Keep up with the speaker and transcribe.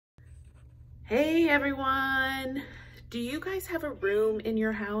Hey everyone! Do you guys have a room in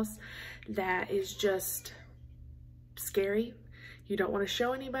your house that is just scary? You don't want to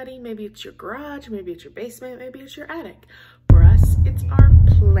show anybody? Maybe it's your garage, maybe it's your basement, maybe it's your attic. For us, it's our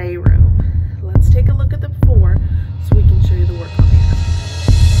playroom. Let's take a look at the before so we can show you the work on the after.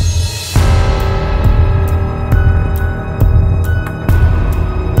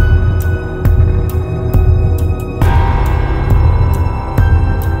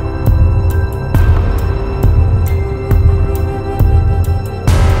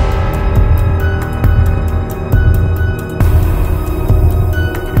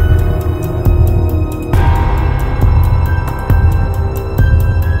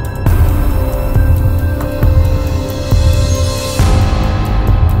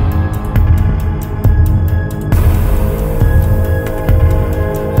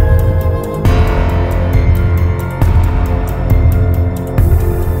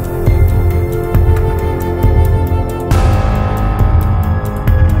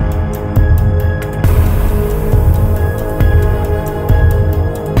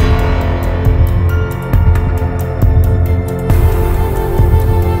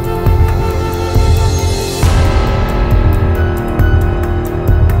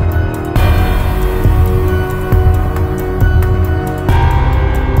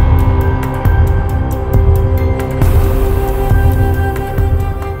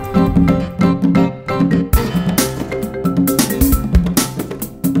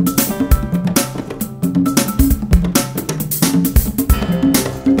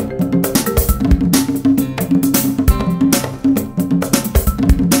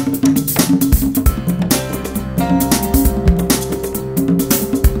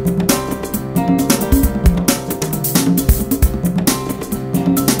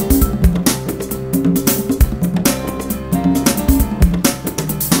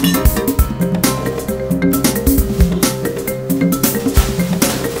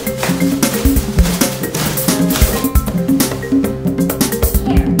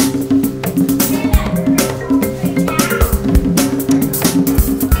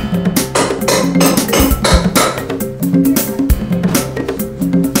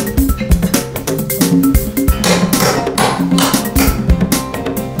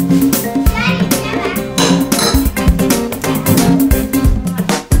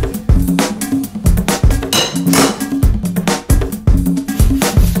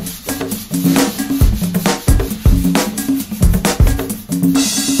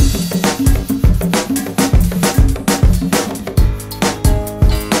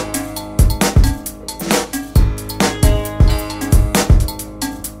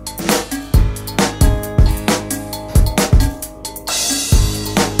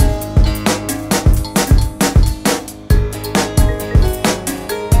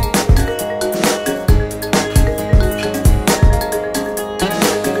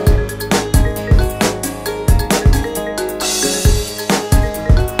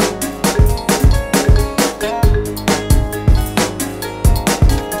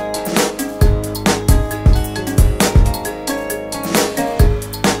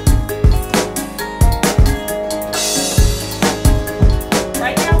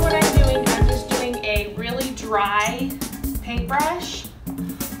 Dry paintbrush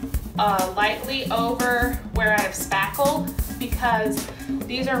lightly over where I've spackled, because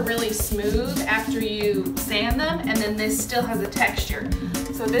these are really smooth after you sand them, and then this still has a texture.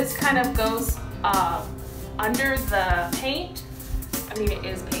 So this kind of goes under the paint. I mean, it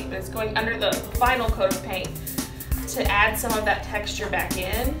is paint, but it's going under the final coat of paint to add some of that texture back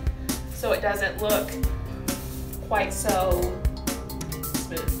in, so it doesn't look quite so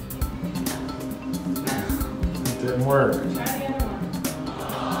smooth. Didn't work. Try the other one.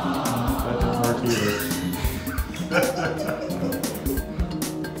 That didn't work either.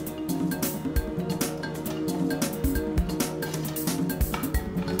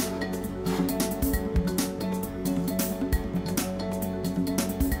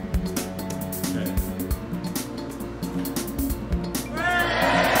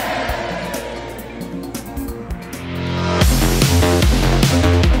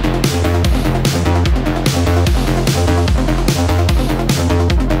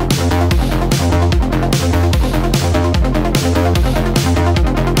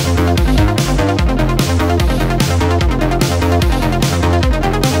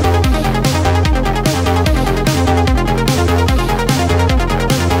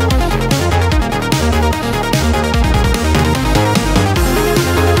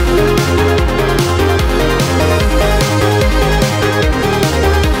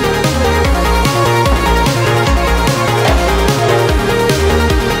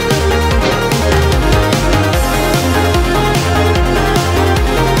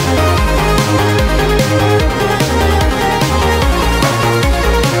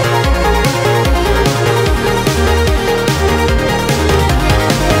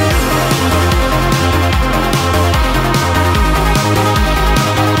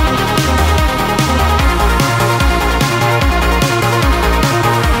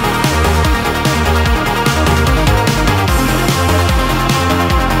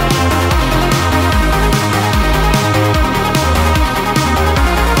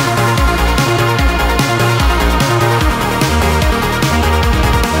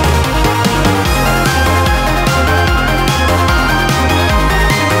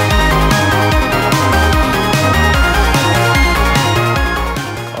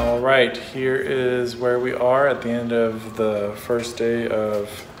 right, here is where we are at the end of the first day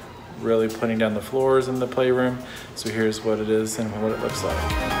of really putting down the floors in the playroom. So here's what it is and what it looks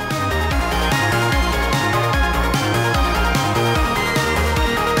like.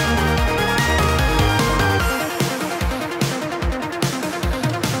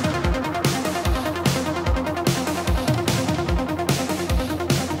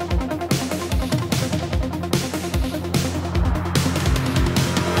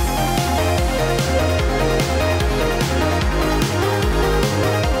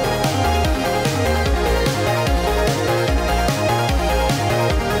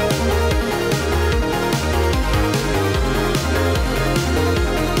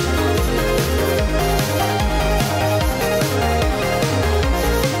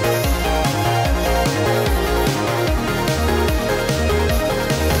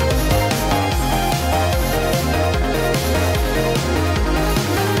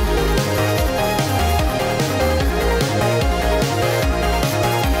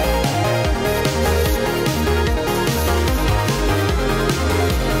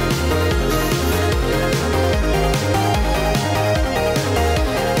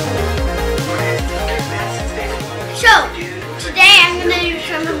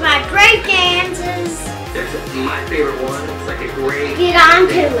 Break dances. That's my favorite one. It's like a great. Get on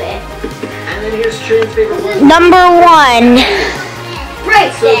to it. And then here's Trin's favorite one. Number 1.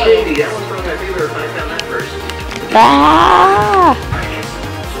 Break So dance. crazy. That one's probably my favorite. I found that first. Ah.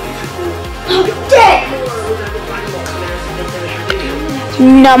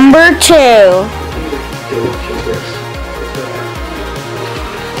 Number 2.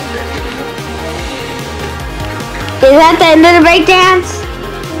 Is that the end of the break dance?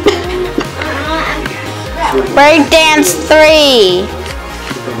 Break dance 3.